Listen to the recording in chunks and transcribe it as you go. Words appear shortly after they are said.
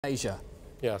Asia.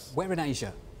 Yes. Where in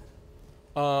Asia?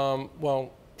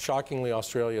 Well, shockingly,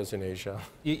 Australia is in Asia.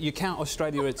 You count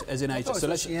Australia as in Asia, so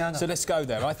let's go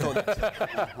there. I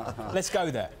thought, let's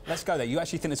go there. Let's go there. You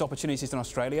actually think there's opportunities in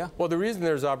Australia? Well, the reason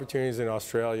there's opportunities in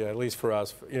Australia, at least for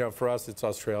us, for us it's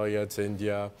Australia, it's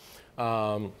India,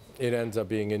 it ends up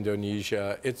being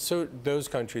Indonesia. It's those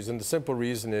countries, and the simple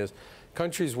reason is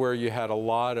countries where you had a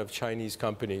lot of Chinese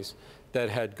companies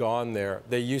that had gone there.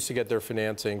 They used to get their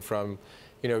financing from,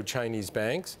 Chinese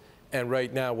banks. And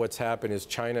right now what's happened is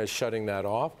China is shutting that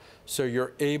off. So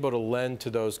you're able to lend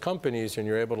to those companies, and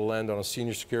you're able to lend on a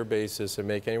senior secured basis and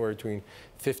make anywhere between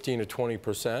 15 to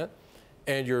 20%.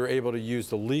 And you're able to use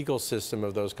the legal system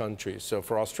of those countries. So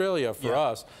for Australia, for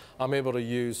us, I'm able to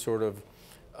use sort of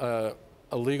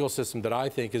a legal system that I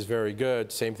think is very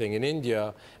good. Same thing in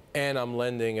India. And I'm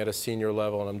lending at a senior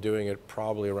level, and I'm doing it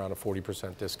probably around a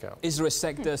 40% discount. Is there a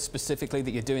sector specifically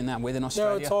that you're doing that with in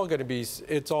Australia? No, it's all going to be,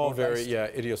 it's all very,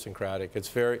 idiosyncratic. It's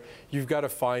very, you've got to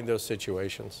find those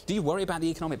situations. Do you worry about the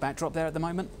economic backdrop there at the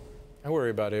moment? I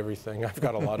worry about everything. I've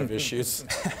got a lot of issues.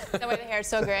 The way the hair's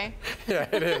so gray. Yeah,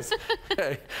 it is.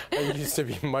 Hey, I used to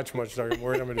be much darker. I'm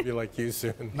worried I'm going to be like you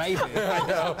soon. Maybe. I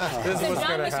know. This is what's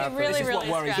going to happen. Really, what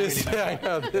worries me. I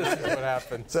know. This is what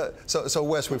happens. So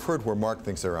Wes, we've heard where Marc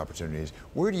thinks there are opportunities.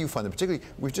 Where do you find them? Particularly,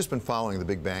 we've just been following the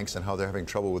big banks and how they're having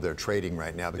trouble with their trading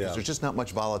right now because there's just not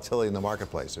much volatility in the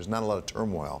marketplace. There's not a lot of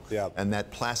turmoil. And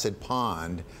that placid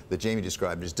pond that Jamie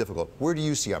described is difficult. Where do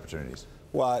you see opportunities?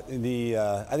 Well, I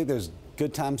think there's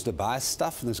good times to buy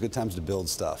stuff and there's good times to build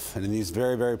stuff. And in these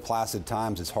very, very placid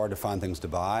times, it's hard to find things to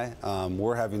buy.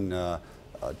 We're having a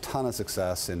ton of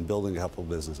success in building a couple of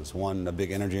businesses. One, a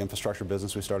big energy infrastructure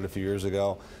business we started a few years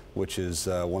ago, which is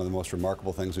one of the most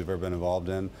remarkable things we've ever been involved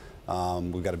in.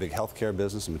 We've got a big healthcare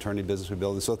business, a maternity business we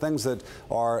build. So things that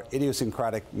are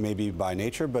idiosyncratic maybe by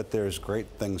nature, but there's great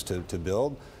things to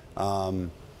build.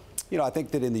 I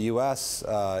think that in the U.S.,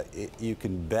 you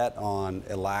can bet on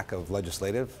a lack of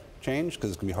legislative change because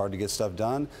it's going to be hard to get stuff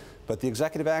done. But the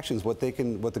executive actions, what the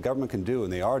government can do,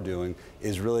 and they are doing,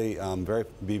 is really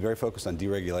be very focused on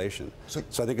deregulation. So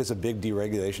I think it's a big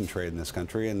deregulation trade in this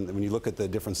country. And when you look at the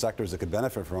different sectors that could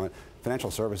benefit from it,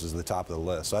 financial services is at the top of the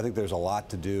list. So I think there's a lot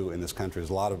to do in this country. There's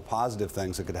a lot of positive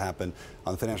things that could happen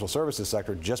on the financial services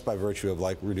sector just by virtue of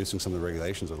reducing some of the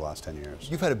regulations over the last 10 years.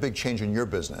 You've had a big change in your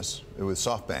business with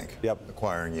SoftBank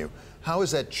acquiring you. How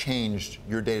has that changed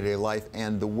your day-to-day life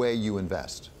and the way you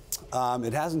invest?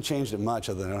 It hasn't changed it much,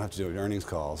 other than I don't have to do earnings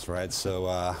calls, right?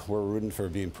 So we're rooting for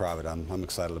being private. I'm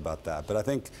excited about that. But I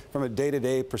think from a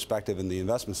day-to-day perspective in the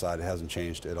investment side, it hasn't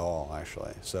changed at all,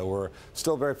 actually. So we're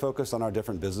still very focused on our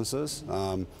different businesses.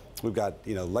 We've got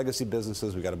legacy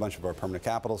businesses. We've got a bunch of our permanent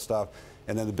capital stuff,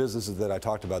 and then the businesses that I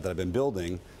talked about that I've been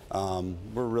building.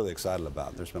 We're really excited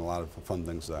about. There's been a lot of fun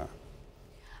things there.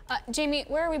 Jamie,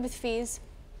 where are we with fees?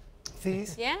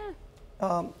 Fees? Yeah.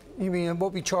 You mean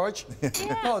what we charge?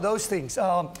 Yeah. No, those things.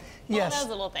 Yes. Those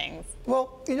little things.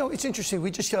 Well, it's interesting. We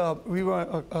just we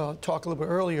were talk a little bit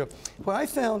earlier. What I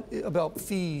found about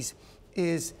fees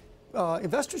is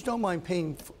investors don't mind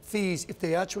paying fees if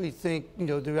they actually think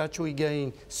they're actually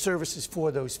getting services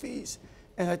for those fees.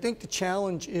 And I think the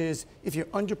challenge is if you're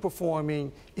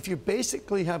underperforming, if you're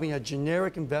basically having a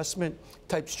generic investment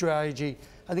type strategy,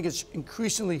 I think it's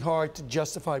increasingly hard to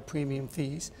justify premium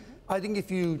fees. I think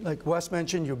if you, like Wes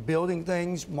mentioned, you're building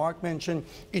things, Marc mentioned,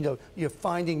 you're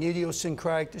finding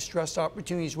idiosyncratic distressed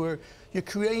opportunities where you're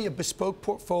creating a bespoke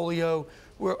portfolio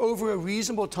where over a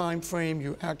reasonable time frame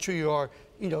you actually are,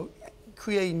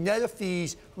 creating net of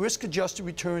fees, risk-adjusted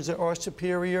returns that are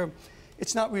superior.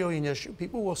 It's not really an issue.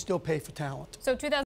 People will still pay for talent. So